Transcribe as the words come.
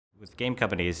With game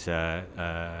companies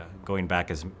going back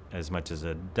as much as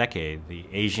a decade, the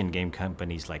Asian game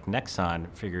companies like Nexon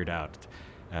figured out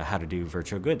how to do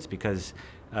virtual goods because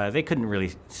they couldn't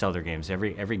really sell their games.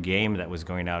 Every game that was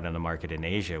going out on the market in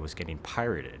Asia was getting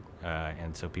pirated,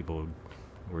 and so people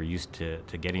were used to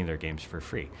getting their games for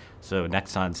free. So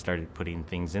Nexon started putting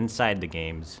things inside the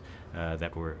games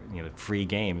that were free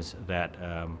games that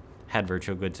had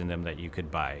virtual goods in them that you could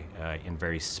buy in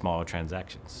very small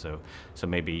transactions. So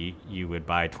maybe you would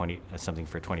buy something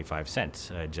for 25 cents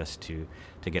just to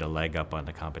get a leg up on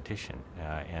the competition,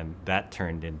 and that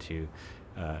turned into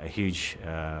a huge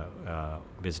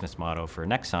business model for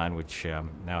Nexon, which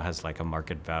now has like a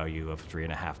market value of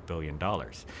 $3.5 billion.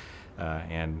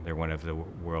 And they're one of the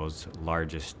world's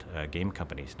largest game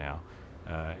companies now.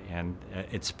 And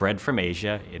it spread from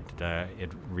Asia.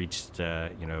 It reached,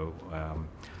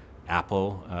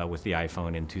 Apple with the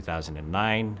iPhone in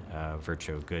 2009.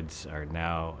 Virtual goods are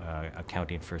now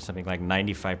accounting for something like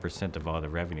 95% of all the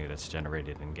revenue that's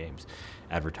generated in games.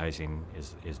 Advertising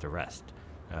is the rest.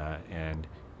 And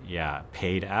yeah,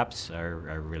 paid apps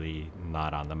are really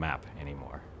not on the map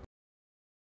anymore.